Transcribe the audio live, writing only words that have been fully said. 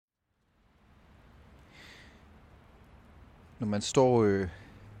når man står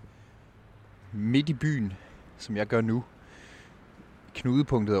midt i byen, som jeg gør nu,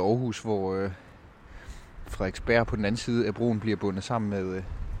 knudepunktet af Aarhus, hvor Frederiksberg på den anden side af broen bliver bundet sammen med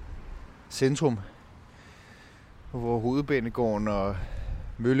centrum, hvor Hovedbanegården og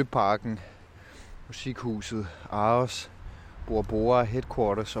Mølleparken, Musikhuset, Aros, Bora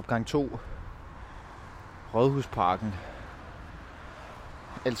Headquarters, opgang 2, Rådhusparken,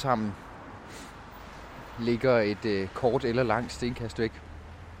 alt sammen ligger et kort eller langt stenkast væk.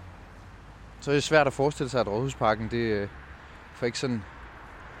 Så er det svært at forestille sig, at Rådhusparken det for ikke sådan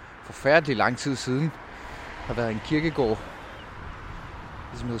forfærdelig lang tid siden har været en kirkegård,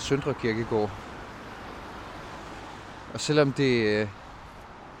 som hedder Søndre Kirkegård. Og selvom det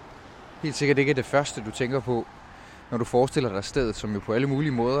helt sikkert ikke er det første, du tænker på, når du forestiller dig stedet, som jo på alle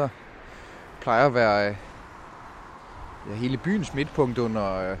mulige måder plejer at være hele byens midtpunkt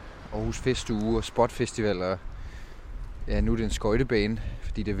under Aarhus Festuge og Spotfestival, og nu er det en skøjtebane,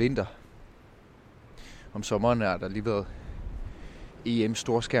 fordi det er vinter. Om sommeren er der lige været EM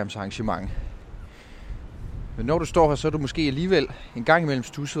storskærmsarrangement. Men når du står her, så er du måske alligevel en gang imellem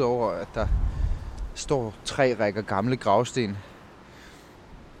stusset over, at der står 3 rækker gamle gravsten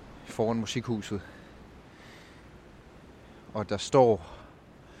foran Musikhuset. Og der står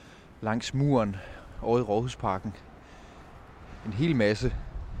langs muren over i Rådhusparken en hel masse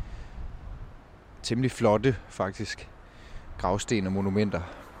temmelig flotte, faktisk, gravsten og monumenter.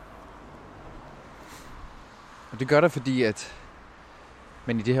 Og det gør der, fordi at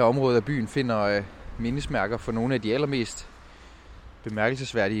man i det her område af byen finder mindesmærker for nogle af de allermest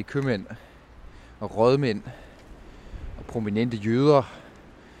bemærkelsesværdige købmænd og rådmænd og prominente jøder,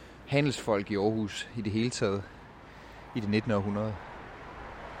 handelsfolk i Aarhus i det hele taget i det 19. århundrede.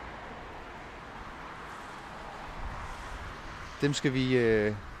 Dem skal vi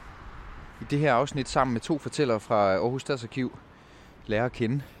i det her afsnit sammen med 2 fortællere fra Aarhus Stadsarkiv lære at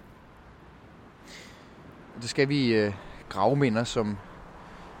kende. Det skal vi gravminder, som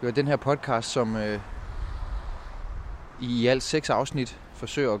jo er den her podcast, som i alt 6 afsnit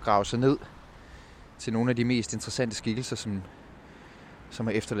forsøger at grave sig ned til nogle af de mest interessante skikkelser, som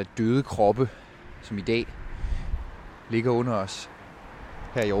er efterladt døde kroppe, som i dag ligger under os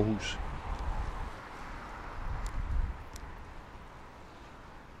her i Aarhus.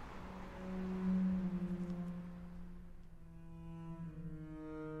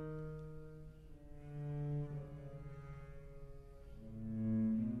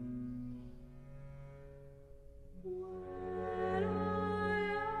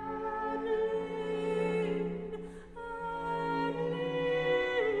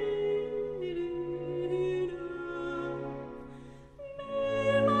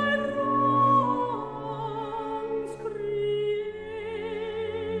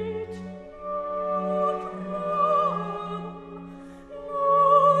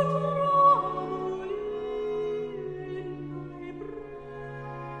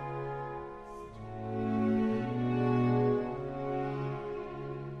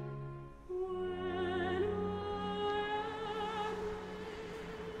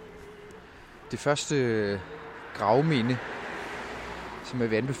 Det første gravminde, som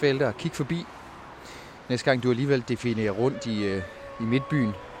jeg vil anbefale dig at kigge forbi, næste gang du alligevel definerer rundt i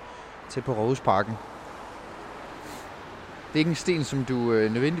midtbyen, tæt på Rådhusparken. Det er ikke en sten, som du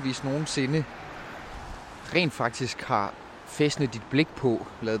nødvendigvis nogensinde rent faktisk har fæstnet dit blik på,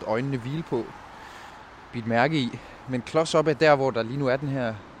 ladet øjnene hvile på, bidt mærke i. Men klods op af der, hvor der lige nu er den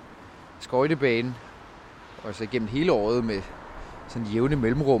her skøjtebane, og så gennem hele året med sådan jævne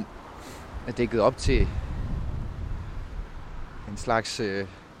mellemrum, er dækket op til en slags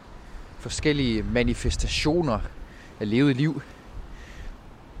forskellige manifestationer af levet liv.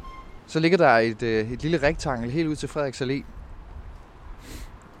 Så ligger der et lille rektangel helt ud til Frederiks Allé,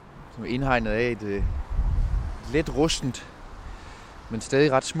 som er indhegnet af et let rustent, men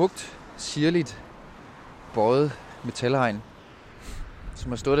stadig ret smukt, sirligt bøjet metalhegn,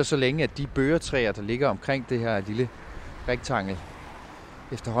 som har stået der så længe, at de bøgetræer, der ligger omkring det her lille rektangel,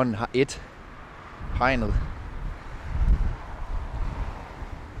 efterhånden har hegnet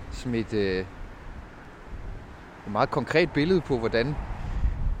som et meget konkret billede på, hvordan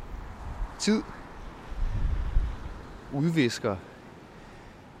tid udvisker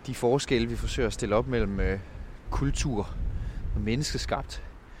de forskelle, vi forsøger at stille op mellem kultur og menneskeskabt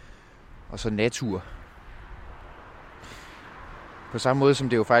og så natur. På samme måde som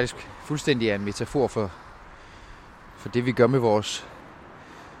det jo faktisk fuldstændig er en metafor for det, vi gør med vores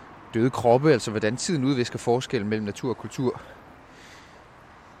døde kroppe, altså hvordan tiden udvisker forskellen mellem natur og kultur.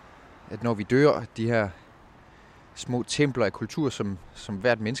 At når vi dør, de her små templer af kultur, som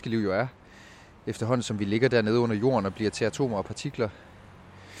hvert menneskeliv jo er, efterhånden som vi ligger dernede under jorden og bliver til atomer og partikler.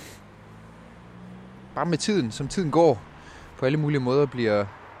 Bare med tiden, som tiden går, på alle mulige måder bliver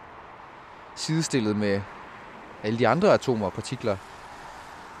sidestillet med alle de andre atomer og partikler,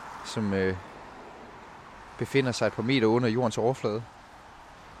 som befinder sig et par meter under jordens overflade.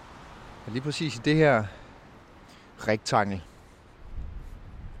 Og lige præcis i det her rektangel,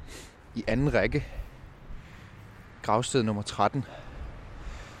 i anden række, gravsted nummer 13,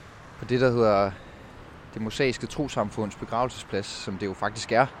 på det, der hedder det mosaiske trossamfunds begravelsesplads, som det jo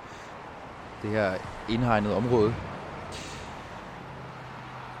faktisk er, det her indhegnede område,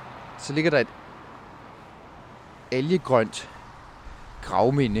 så ligger der et algegrønt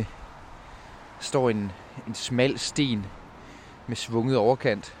gravminde. Der står en smal sten med svunget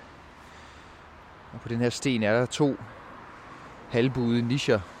overkant. Og på den her sten er der 2 halvbuede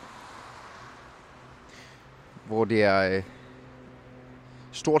nicher, hvor det er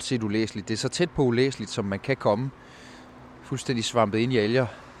stort set ulæseligt. Det er så tæt på ulæseligt, som man kan komme, fuldstændig svampet ind i alger.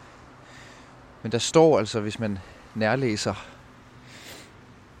 Men der står altså, hvis man nærlæser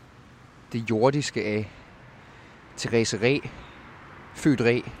det jordiske af Therese Reh, født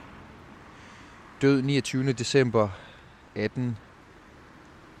Reh, død 29. december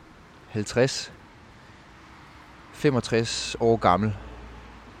 1850, 65 år gammel.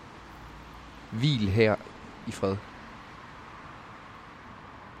 Hvil her i fred.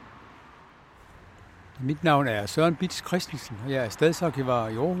 Mit navn er Søren Bitz Christensen, og jeg er stadsarkivar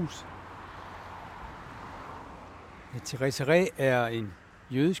i Aarhus. Therese Reh er en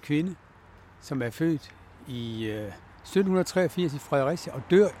jødisk kvinde, som er født i 1783 i Fredericia og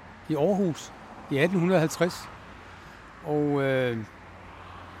dør i Aarhus i 1850. Og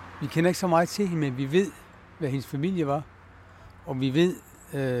vi kender ikke så meget til hende, men vi ved, hvad hendes familie var. Og vi ved,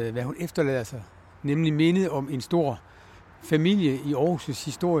 hvad hun efterlader sig. Nemlig mindet om en stor familie i Aarhus'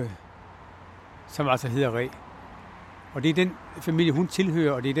 historie, som altså hedder Reh. Og det er den familie, hun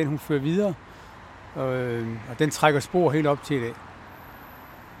tilhører, og det er den, hun fører videre. Og den trækker spor helt op til i dag.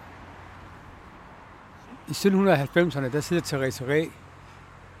 I 1790'erne, der sidder Therese Reh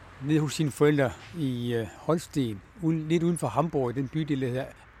nede hos sine forældre i Holsten, lidt uden for Hamburg, i den bydel, der hedder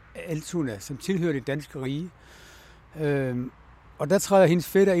Altona, som tilhører det danske rige. Og der træder hendes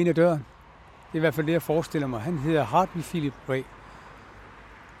fætter ind ad døren. Det er i hvert fald det, jeg forestiller mig. Han hedder Hartvig Philip Reh.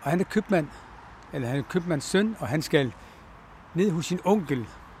 Og han er købmand, eller han er købmands søn, og han skal ned hos sin onkel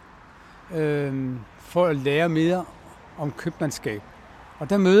for at lære mere om købmandskab. Og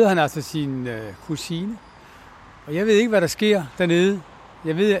der møder han altså sin kusine. Og jeg ved ikke, hvad der sker dernede.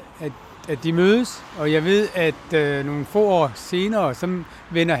 Jeg ved, at de mødes, og jeg ved, at nogle få år senere, så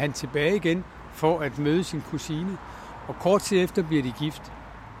vender han tilbage igen for at møde sin kusine. Og kort tid efter bliver de gift.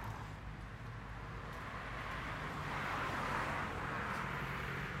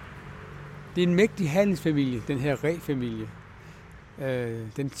 Det er en mægtig handelsfamilie, den her Reh-familie.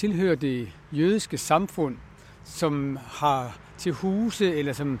 Den tilhører det jødiske samfund, som har til huse,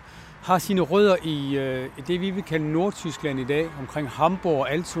 eller som har sine rødder i det, vi vil kalde Nordtyskland i dag, omkring Hamburg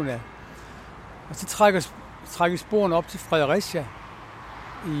og Altona. Og så trækker sporene op til Fredericia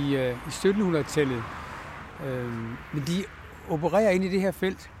i 1700-tallet. Men de opererer ind i det her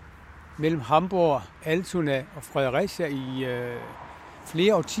felt mellem Hamburg, Altona og Fredericia i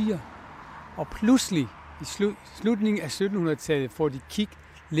flere årtier. Og pludselig i slutningen af 1700-tallet får de kig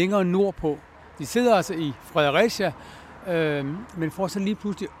længere nordpå. De sidder altså i Fredericia, men får så lige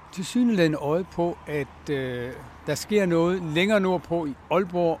pludselig tilsyneladende øje på, at der sker noget længere nordpå i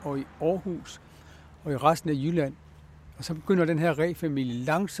Aalborg og i Aarhus og i resten af Jylland. Og så begynder den her Reh-familie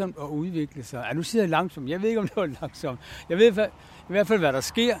langsomt at udvikle sig. Ja, nu siger jeg langsomt. Jeg ved ikke, om det var langsomt. Jeg ved i hvert fald, hvad der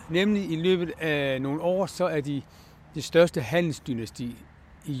sker. Nemlig i løbet af nogle år, så er de det største handelsdynasti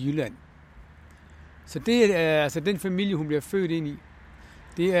i Jylland. Så det er altså den familie, hun bliver født ind i.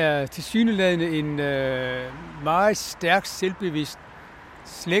 Det er tilsyneladende en meget stærk, selvbevidst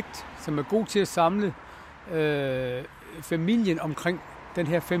slægt, som er god til at samle familien omkring den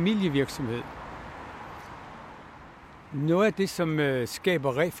her familievirksomhed. Noget af det, som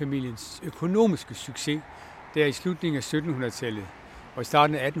skaber Reh-familiens økonomiske succes, det er i slutningen af 1700-tallet og i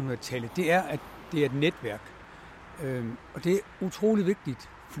starten af 1800-tallet, det er, at det er et netværk. Og det er utrolig vigtigt,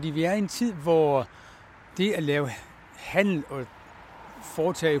 fordi vi er i en tid, hvor det at lave handel og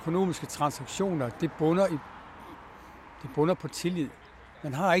foretage økonomiske transaktioner, det bunder på tillid.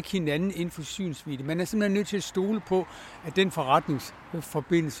 Man har ikke hinanden inden for synsvidde. Man er simpelthen nødt til at stole på, at den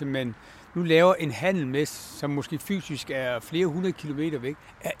forretningsforbindelse, man nu laver en handel med, som måske fysisk er flere 100 kilometer væk,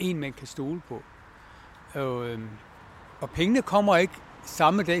 er en, man kan stole på. Og pengene kommer ikke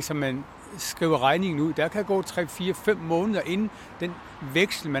samme dag, som man skriver regningen ud. Der kan gå 3, 4, 5 måneder, inden den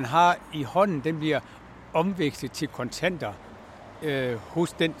veksel, man har i hånden, den bliver omvekslet til kontanter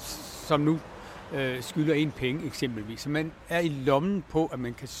hos den, som nu skylder en penge eksempelvis. Så man er i lommen på, at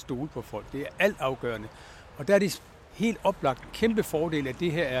man kan stole på folk. Det er altafgørende. Og der er det helt oplagt en kæmpe fordel, at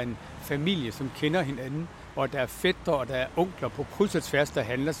det her er en familie, som kender hinanden, og der er fætre og der er onkler på kryds og tværs, der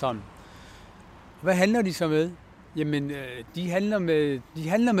handler sammen. Hvad handler de så med? Jamen, de handler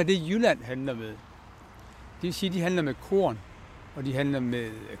med det, Jylland handler med. Det vil sige, de handler med korn, og de handler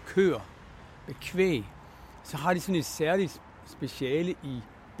med køer, med kvæg. Så har de sådan et særligt speciale i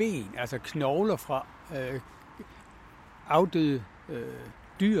ben, altså knogler fra afdøde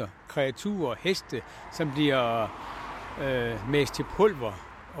dyr, kreaturer, heste, som bliver mast til pulver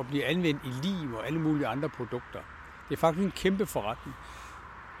og bliver anvendt i lim og alle mulige andre produkter. Det er faktisk en kæmpe forretning.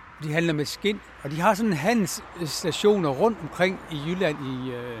 De handler med skind, og de har sådan handelsstationer rundt omkring i Jylland,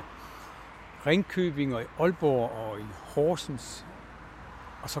 i Ringkøbing og i Aalborg og i Horsens.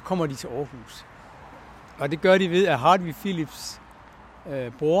 Og så kommer de til Aarhus. Og det gør de ved, at Hartvig Philips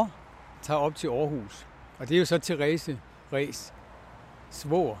bror tager op til Aarhus. Og det er jo så Therese Rees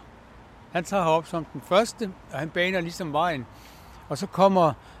svoger. Han tager herop som den første, og han baner ligesom vejen. Og så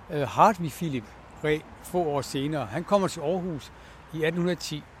kommer Hartvig Philip Ree få år senere. Han kommer til Aarhus i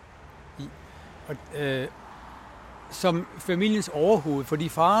 1810. Som familiens overhoved, fordi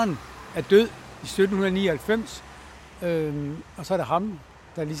faren er død i 1799, og så er det ham,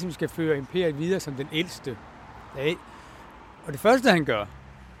 der ligesom skal føre imperiet videre som den ældste af. Og det første, han gør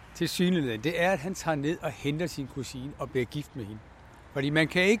til synligheden, det er, at han tager ned og henter sin kusine og bliver gift med hende. Fordi man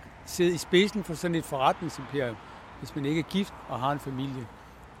kan ikke sidde i spidsen for sådan et forretningsimperium, hvis man ikke er gift og har en familie.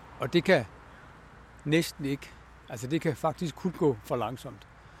 Og det kan næsten ikke. Altså det kan faktisk kun gå for langsomt.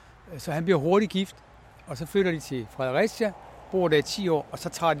 Så han bliver hurtigt gift, og så flytter de til Fredericia, bor der i 10 år, og så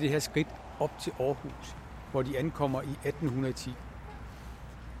tager de det her skridt op til Aarhus, hvor de ankommer i 1810.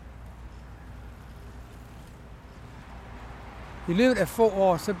 I løbet af få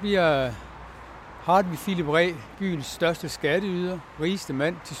år, så bliver Hartvig Philip Ree byens største skatteyder, rigeste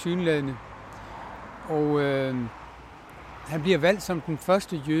mand tilsyneladende. Og han bliver valgt som den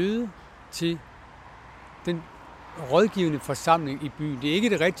første jøde til den rådgivende forsamling i byen. Det er ikke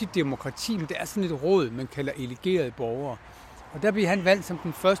det rigtige demokrati, men det er sådan et råd, man kalder elegerede borgere. Og der bliver han valgt som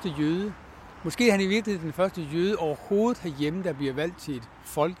den første jøde. Måske er han i virkeligheden den første jøde overhovedet herhjemme, der bliver valgt til et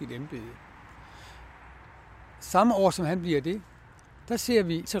folkeligt embede. Samme år, som han bliver det, der ser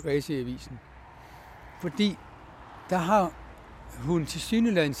vi Therese i avisen. Fordi der har hun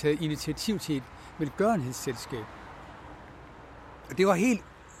tilsyneladende taget initiativ til et velgørenhedsselskab. Og det var helt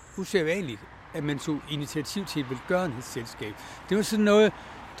usædvanligt, at man tog initiativ til et velgørenhedsselskab. Det var sådan noget,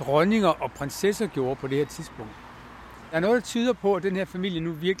 dronninger og prinsesser gjorde på det her tidspunkt. Der er noget, der tyder på, at den her familie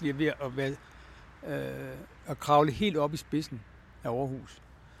nu virkelig er ved at kravle helt op i spidsen af Aarhus.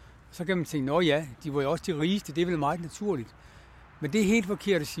 Så kan man tænke, nå ja, de var jo også de rigeste, det er vel meget naturligt. Men det er helt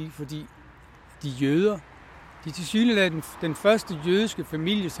forkert at sige, fordi de jøder, de er tilsyneladende den første jødiske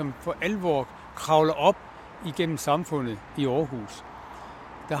familie, som for alvor kravler op igennem samfundet i Aarhus.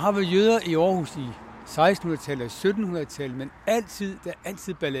 Der har været jøder i Aarhus i 1600-tallet og 1700-tallet, men der er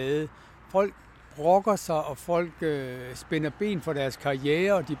altid ballade. Folk brokker sig, og folk spænder ben for deres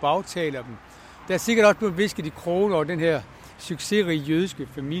karriere, og de bagtaler dem. Der er sikkert også blevet visket i kroner over den her succesrige jødiske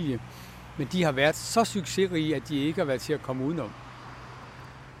familie, men de har været så succesrige, at de ikke har været til at komme udenom.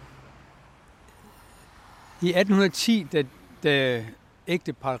 I 1810, da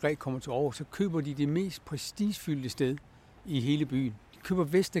ægteparret Ree kommer til Aarhus, så køber de det mest prestigefyldte sted i hele byen. De køber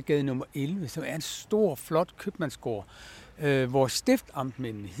Vestergade nummer 11, som er en stor, flot købmandsgård, hvor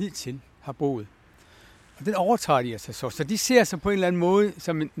stiftamtmændene hidtil har boet. Og den overtager de altså så. Så de ser sig på en eller anden måde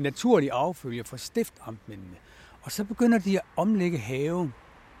som en naturlig affølger for stiftamtmændene. Og så begynder de at omlægge haven.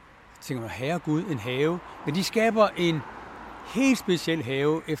 Jeg tænker, herregud, en have. Men de skaber en helt speciel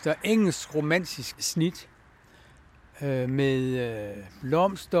have efter engelsk romantisk snit. Med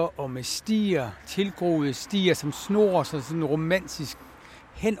blomster og med stier, tilgroede stier, som snor sig sådan romantisk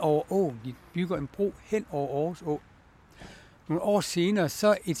hen over åen. De bygger en bro hen over Aarhus Å. Nogle år senere,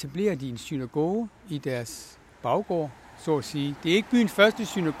 så etablerer de en synagoge i deres baggård, så at sige. Det er ikke byens første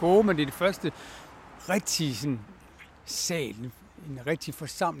synagoge, men det er det første rigtige sådan, sal, en rigtig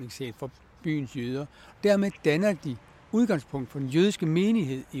forsamlingssal for byens jøder. Dermed danner de udgangspunkt for den jødiske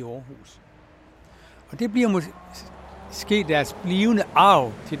menighed i Aarhus. Og det bliver måske deres blivende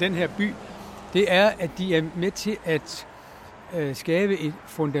arv til den her by, det er, at de er med til at skabe et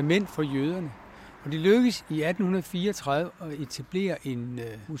fundament for jøderne. Og det lykkes i 1834 at etablere en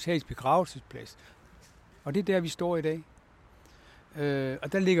museets begravelsesplads. Og det er der, vi står i dag.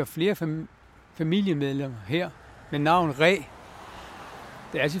 Og der ligger flere familiemedlemmer her med navn Ræ.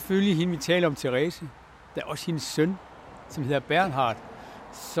 Der er selvfølgelig hende, vi taler om, Therese. Der er også hendes søn, som hedder Bernhard,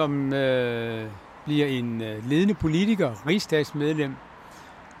 som bliver en ledende politiker, rigsdagsmedlem,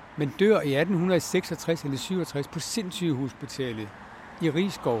 men dør i 1866 eller 67 på sindssygehospitalet i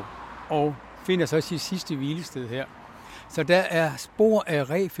Risskov og finder så sit sidste hvilested her. Så der er spor af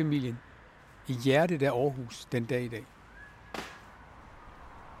Ræ-familien i hjertet af Aarhus den dag i dag.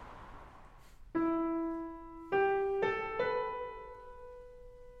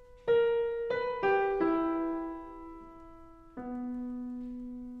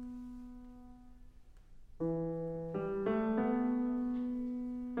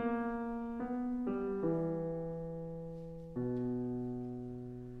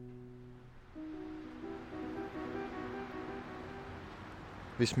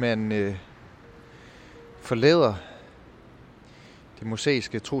 Hvis man forlader det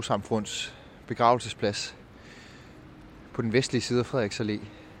mosaiske trosamfunds begravelsesplads på den vestlige side af Frederiks Allé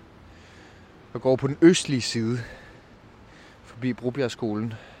og går på den østlige side forbi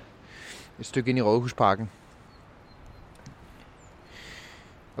Brobjergskolen et stykke ind i Rådhusparken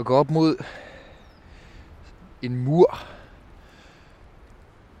og går op mod en mur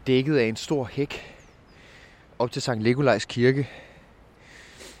dækket af en stor hæk op til Sankt Nikolajs Kirke,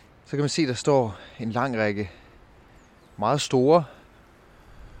 så kan man se, der står en lang række meget store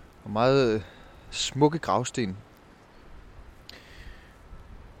og meget smukke gravsten.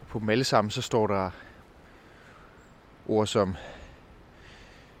 På dem alle sammen så står der ord som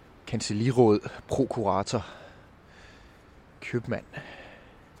kancelliråd, prokurator, købmand,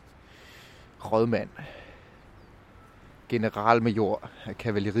 rådmand, generalmajor af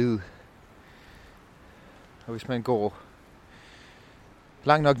kavaleriet. Og hvis man går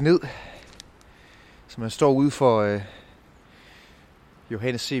langt nok ned, så man står ude for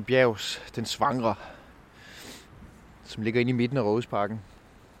Johannes C. Bjergs Den Svangre, som ligger inde i midten af Rådhusparken.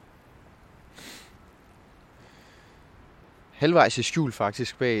 Halvvejs i skjul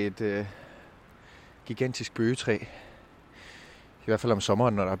faktisk bag et gigantisk bøgetræ. I hvert fald om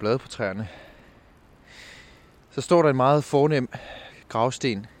sommeren, når der er blade på træerne. Så står der en meget fornem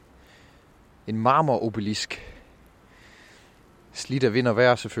gravsten. En marmorobelisk. Slidt af vind og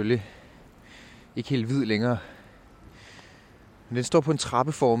vejr selvfølgelig. Ikke helt hvid længere. Men den står på en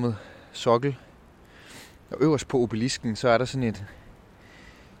trappeformet sokkel. Og øverst på obelisken, så er der sådan et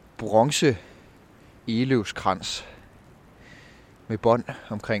bronze egeløvskrans med bånd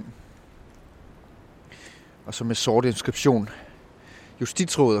omkring. Og så med sort inskription.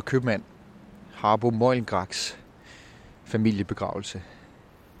 Justitsråd og købmand Harbo Møglengraks familiebegravelse.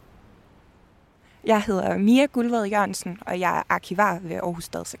 Jeg hedder Mia Guldvad Jørgensen, og jeg er arkivar ved Aarhus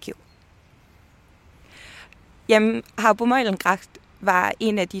Stadsarkiv. Jamen, Harbo Møglengraks var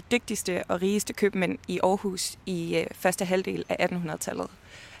en af de dygtigste og rigeste købmænd i Aarhus i første halvdel af 1800-tallet.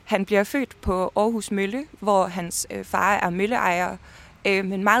 Han bliver født på Aarhus Mølle, hvor hans far er mølleejer,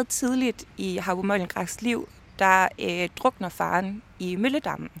 men meget tidligt i Harbo Møglengraks liv, der drukner faren i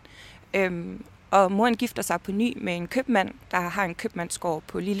mølledammen. Og moren gifter sig på ny med en købmand, der har en købmandsgård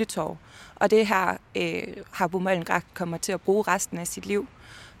på Lilletorv. Og det her Harbo Møglengraks kommer til at bruge resten af sit liv,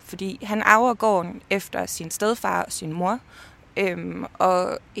 fordi han arver gården efter sin stedfar og sin mor,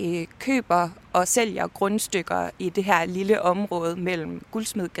 og køber og sælger grundstykker i det her lille område mellem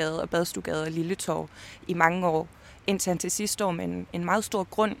Guldsmedgade og Badstuegade og Lilletorv i mange år, indtil han til sidst står med en meget stor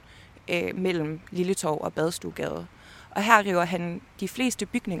grund mellem Lilletorv og Badstuegade. Og her river han de fleste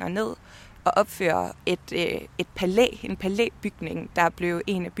bygninger ned og opfører et palæ, en palæbygning, der blev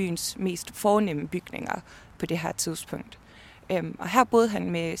en af byens mest fornemme bygninger på det her tidspunkt. Og her boede han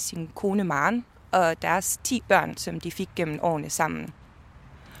med sin kone Maren og deres 10 børn, som de fik gennem årene sammen.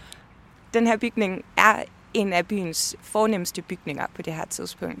 Den her bygning er en af byens fornemmeste bygninger på det her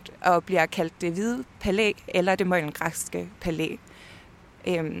tidspunkt, og bliver kaldt det Hvide Palæ eller det Møglengrakske Palæ.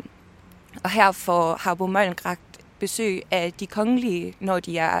 Og her får Harbo Møglengraks besøg af de kongelige, når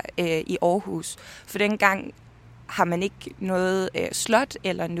de er i Aarhus. For dengang har man ikke noget slot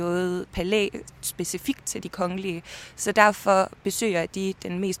eller noget palæ specifikt til de kongelige, så derfor besøger de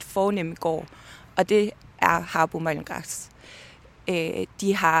den mest fornemme gård, og det er Harbo Møglengraks.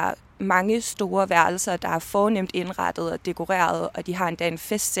 De har mange store værelser, der er fornemt indrettet og dekoreret, og de har endda en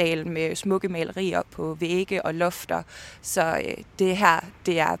festsal med smukke malerier på vægge og lofter, så det her,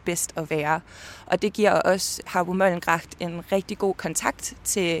 det er bedst at være. Og det giver også Harbo Møglengraks en rigtig god kontakt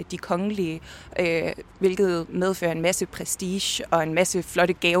til de kongelige, hvilket medfører en masse prestige og en masse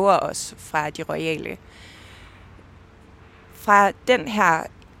flotte gaver også fra de royale. Fra den her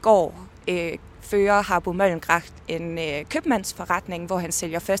gård fører Harbo Møllengracht en købmandsforretning, hvor han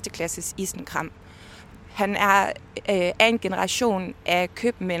sælger førsteklasses isenkram. Han er af en generation af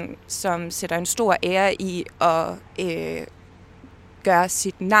købmænd, som sætter en stor ære i at gøre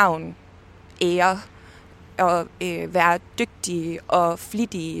sit navn ære og være dygtige og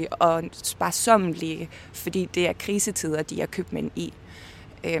flittige og sparsommelige, fordi det er krisetider, de er købmænd i.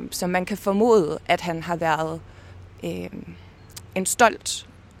 Så man kan formode, at han har været en stolt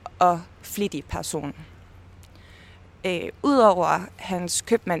og flittig person. Udover hans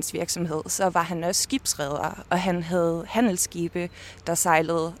købmandsvirksomhed, så var han også skibsreder, og han havde handelsskibe, der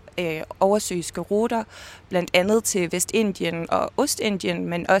sejlede oversøiske ruter, blandt andet til Vestindien og Ostindien,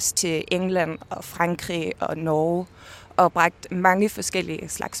 men også til England og Frankrig og Norge, og bragt mange forskellige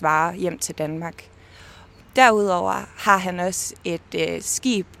slags varer hjem til Danmark. Derudover har han også et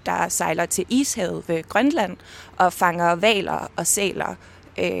skib, der sejler til Ishavet ved Grønland og fanger hvaler og sæler,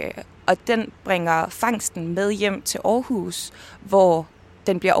 og den bringer fangsten med hjem til Aarhus, hvor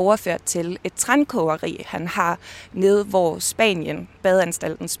den bliver overført til et trankogeri, han har nede, hvor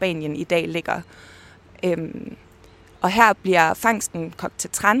badeanstalten Spanien i dag ligger. Og her bliver fangsten kogt til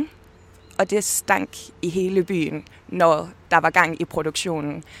tran, og det stank i hele byen, når der var gang i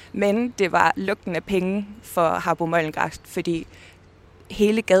produktionen. Men det var lugten af penge for Harbo Møllengracht, fordi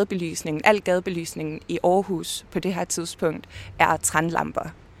al gadebelysningen i Aarhus på det her tidspunkt er tranlamper.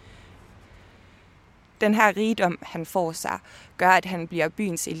 Den her rigdom, han får sig, gør, at han bliver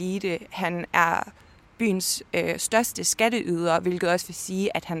byens elite. Han er byens største skatteyder, hvilket også vil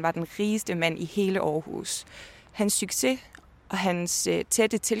sige, at han var den rigeste mand i hele Aarhus. Hans succes og hans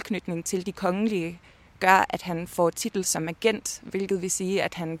tætte tilknytning til de kongelige gør, at han får titel som agent, hvilket vil sige,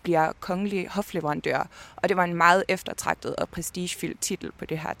 at han bliver kongelig hofleverandør. Og det var en meget eftertragtet og prestigefyldt titel på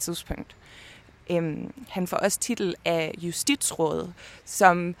det her tidspunkt. Han får også titel af justitsråd,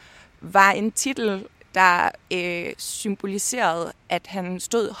 som var en titel, der symboliserede, at han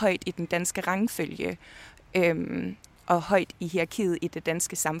stod højt i den danske rangfølge og højt i hierarkiet i det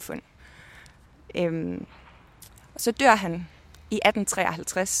danske samfund. Så dør han i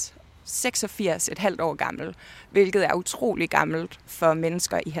 1853, 86,5 år gammel, hvilket er utrolig gammelt for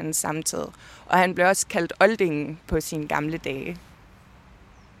mennesker i hans samtid. Og han blev også kaldt oldingen på sine gamle dage.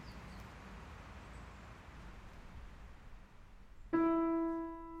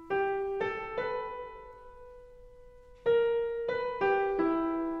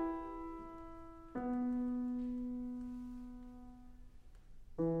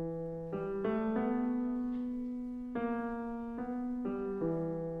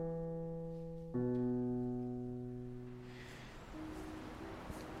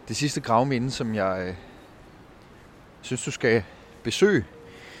 Det sidste gravminde, som jeg synes, du skal besøge,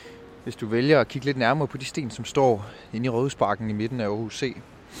 hvis du vælger at kigge lidt nærmere på de sten, som står inde i Rådhusparken i midten af Aarhus C.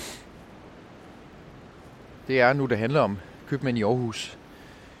 Det er nu, det handler om købmand i Aarhus,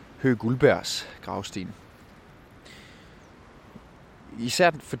 Høgh Guldbergs gravsten.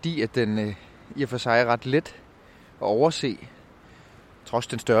 Især fordi, at den i og for sig er ret let at overse, trods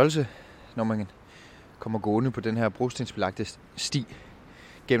den størrelse, når man kommer gående på den her brostensbelagte sti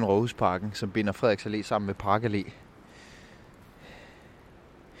gennem Rådhusparken, som binder Frederiks Allé sammen med Park Allé.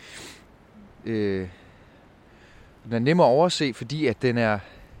 Den er nem at overse, fordi at den er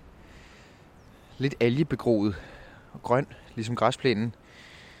lidt algebegroet og grøn, ligesom græsplænen,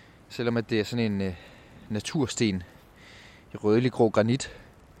 selvom at det er sådan en natursten i rødlig-grå granit,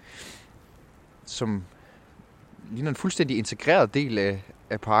 som ligner en fuldstændig integreret del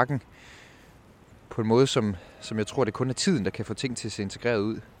af parken, på en måde, som jeg tror, det kun er tiden, der kan få ting til at se integreret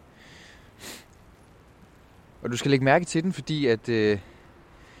ud. Og du skal lægge mærke til den, fordi at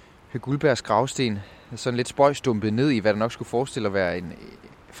Høgh Guldbergs gravsten er sådan lidt spøjsdumpet ned i, hvad der nok skulle forestille at være en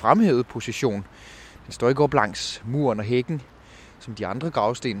fremhævet position. Den står ikke op langs muren og hækken, som de andre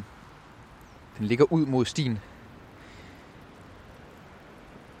gravsten. Den ligger ud mod stien.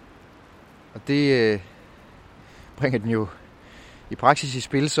 Og det bringer den jo i praksis i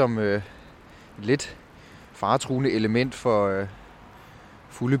spil som et lidt faretruende element for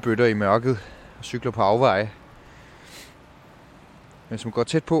fulde bøtter i mørket og cykler på afveje. Men som går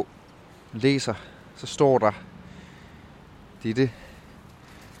tæt på, læser, så står der dette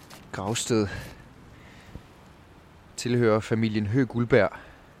gravsted tilhører familien Høgh Guldberg.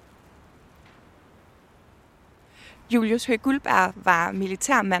 Julius Høgh Guldberg var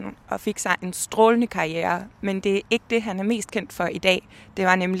militærmand og fik sig en strålende karriere, men det er ikke det, han er mest kendt for i dag. Det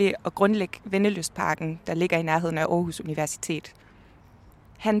var nemlig at grundlægge Vennelystparken, der ligger i nærheden af Aarhus Universitet.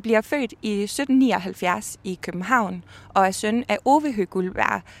 Han bliver født i 1779 i København og er søn af Ove Høgh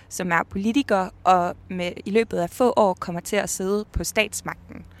Guldberg, som er politiker og i løbet af få år kommer til at sidde på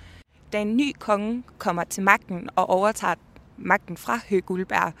statsmagten. da en ny konge kommer til magten og overtager magten fra Høgh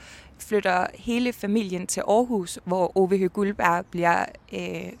Guldberg, flytter hele familien til Aarhus, hvor Ove Høgh Guldberg bliver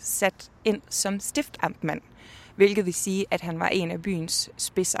sat ind som stiftamtmand, hvilket vil sige, at han var en af byens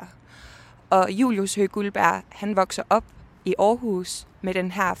spidser. Og Julius Høgh Guldberg, han vokser op i Aarhus med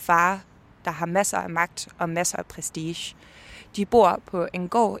den her far, der har masser af magt og masser af prestige. De bor på en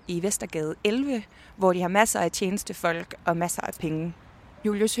gård i Vestergade 11, hvor de har masser af tjenestefolk og masser af penge.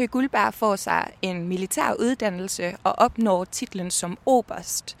 Julius Høgh Guldberg får sig en militær uddannelse og opnår titlen som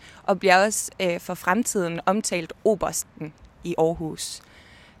oberst, og bliver også for fremtiden omtalt obersten i Aarhus.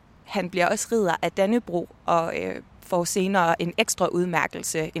 Han bliver også ridder af Dannebrog og får senere en ekstra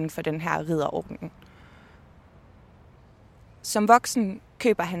udmærkelse inden for den her ridderorden. Som voksen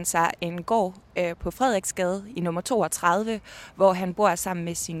køber han sig en gård på Frederiksgade i nummer 32, hvor han bor sammen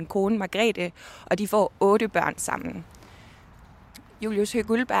med sin kone Margrethe, og de får 8 børn sammen. Julius Høgh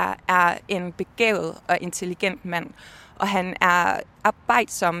Guldberg er en begavet og intelligent mand, og han er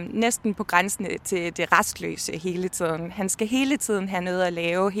arbejdsom næsten på grænsen til det rastløse hele tiden. Han skal hele tiden have noget at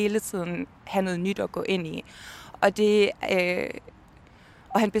lave, hele tiden have noget nyt at gå ind i.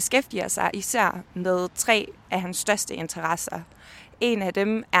 Og han beskæftiger sig især med 3 af hans største interesser. En af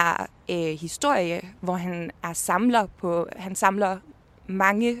dem er historie, hvor han samler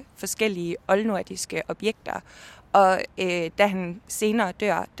mange forskellige oldnordiske objekter. Og da han senere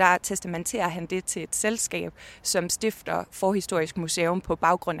dør, der testamenterer han det til et selskab, som stifter Forhistorisk Museum på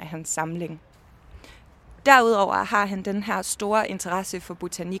baggrund af hans samling. Derudover har han den her store interesse for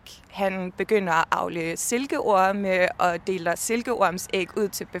botanik. Han begynder at avle silkeorme og deler silkeormsæg ud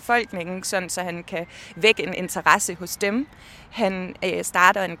til befolkningen, sådan så han kan vække en interesse hos dem. Han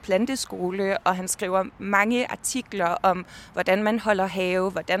starter en planteskole, og han skriver mange artikler om, hvordan man holder have,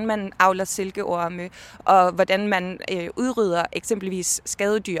 hvordan man avler silkeorme, og hvordan man udrydder eksempelvis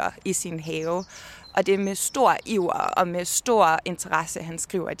skadedyr i sin have. Og det er med stor iver og med stor interesse, han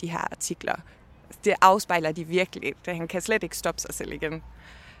skriver de her artikler. Det afspejler de virkelig. Han kan slet ikke stoppe sig selv igen.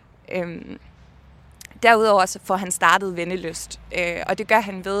 Derudover så får han startet Vennelyst, og det gør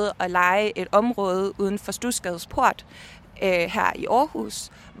han ved at leje et område uden for Studsgades Port her i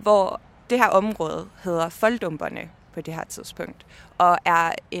Aarhus, hvor det her område hedder Folddumperne på det her tidspunkt, og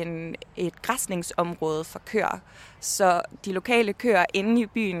er et græsningsområde for køer. Så de lokale køer inde i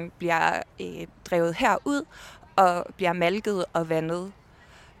byen bliver drevet herud og bliver malket og vandet.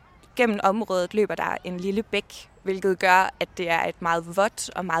 Gennem området løber der en lille bæk, hvilket gør, at det er et meget vådt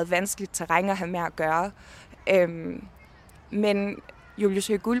og meget vanskeligt terræn at have med at gøre. Men Julius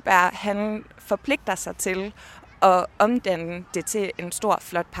Høgh Guldberg, han forpligter sig til at omdanne det til en stor,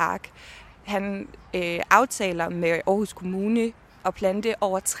 flot park. Han aftaler med Aarhus Kommune at plante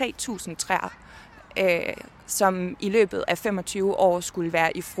over 3.000 træer, som i løbet af 25 år skulle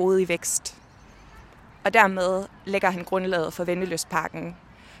være i frodig vækst. Og dermed lægger han grundlaget for Vennelystparken.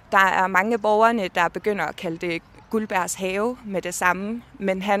 Der er mange borgerne, der begynder at kalde det Guldbergs have med det samme,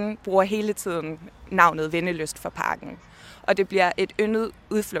 men han bruger hele tiden navnet Vennelyst for parken. Og det bliver et yndet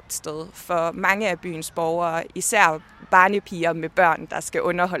udflugtssted for mange af byens borgere, især barnepiger med børn, der skal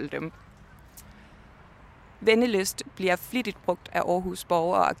underholde dem. Vennelyst bliver flittigt brugt af Aarhus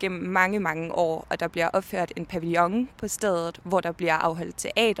borgere gennem mange, mange år, og der bliver opført en pavillon på stedet, hvor der bliver afholdt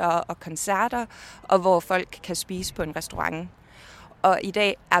teater og koncerter, og hvor folk kan spise på en restaurant. Og i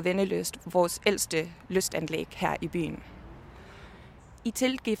dag er Vennelyst vores ældste lystanlæg her i byen. I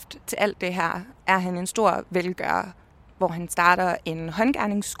tilgift til alt det her er han en stor velgører, hvor han starter en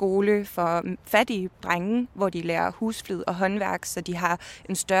håndgerningsskole for fattige drenge, hvor de lærer husflid og håndværk, så de har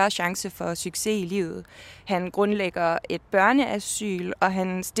en større chance for succes i livet. Han grundlægger et børneasyl, og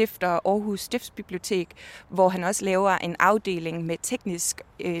han stifter Aarhus Stiftsbibliotek, hvor han også laver en afdeling med teknisk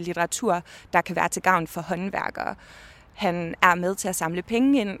litteratur, der kan være til gavn for håndværkere. Han er med til at samle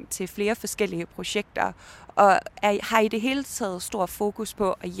penge ind til flere forskellige projekter, og har i det hele taget stor fokus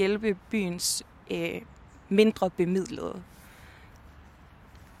på at hjælpe byens mindre bemidlede.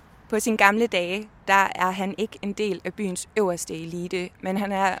 På sine gamle dage, der er han ikke en del af byens øverste elite, men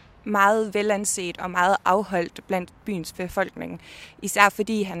han er meget velanset og meget afholdt blandt byens befolkning. Især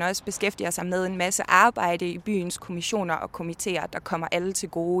fordi han også beskæftiger sig med en masse arbejde i byens kommissioner og komitéer, der kommer alle til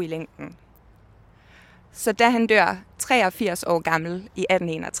gode i længden. Så da han dør 83 år gammel i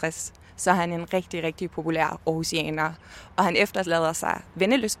 1861, så er han en rigtig, rigtig populær aarhusianer. Og han efterlader sig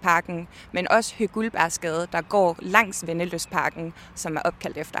Vennelystparken, men også Høgh Guldbergsgade, der går langs Vennelystparken, som er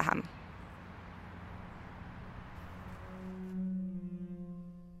opkaldt efter ham.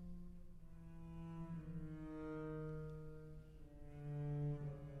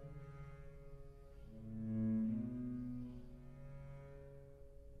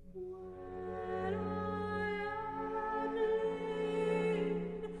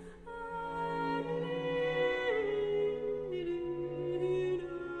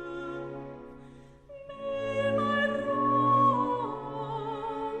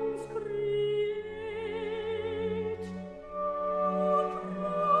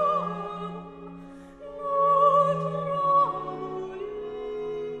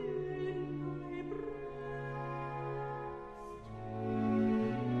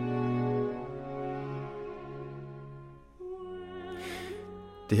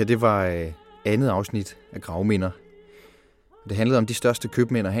 Det her, det var andet afsnit af Gravminder. Det handlede om de største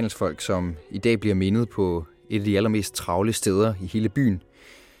købmænd og handelsfolk, som i dag bliver mindet på et af de allermest travle steder i hele byen,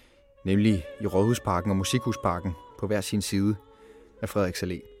 nemlig i Rådhusparken og Musikhusparken på hver sin side af Frederiks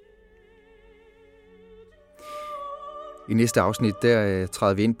Allé. I næste afsnit, der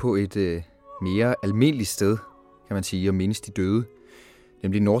træder vi ind på et mere almindeligt sted, kan man sige, og mindes de døde,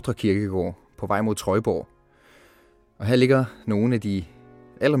 nemlig Nordre Kirkegård på vej mod Trøjborg. Og her ligger nogle af de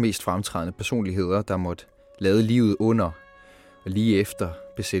allermest fremtrædende personligheder, der måtte lade livet under og lige efter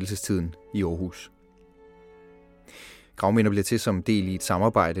besættelsestiden i Aarhus. Gravminder bliver til som del i et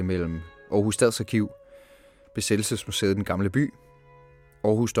samarbejde mellem Aarhus Stadsarkiv, Besættelsesmuseet Den Gamle By,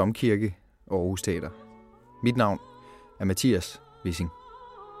 Aarhus Domkirke og Aarhus Teater. Mit navn er Mathias Wissing.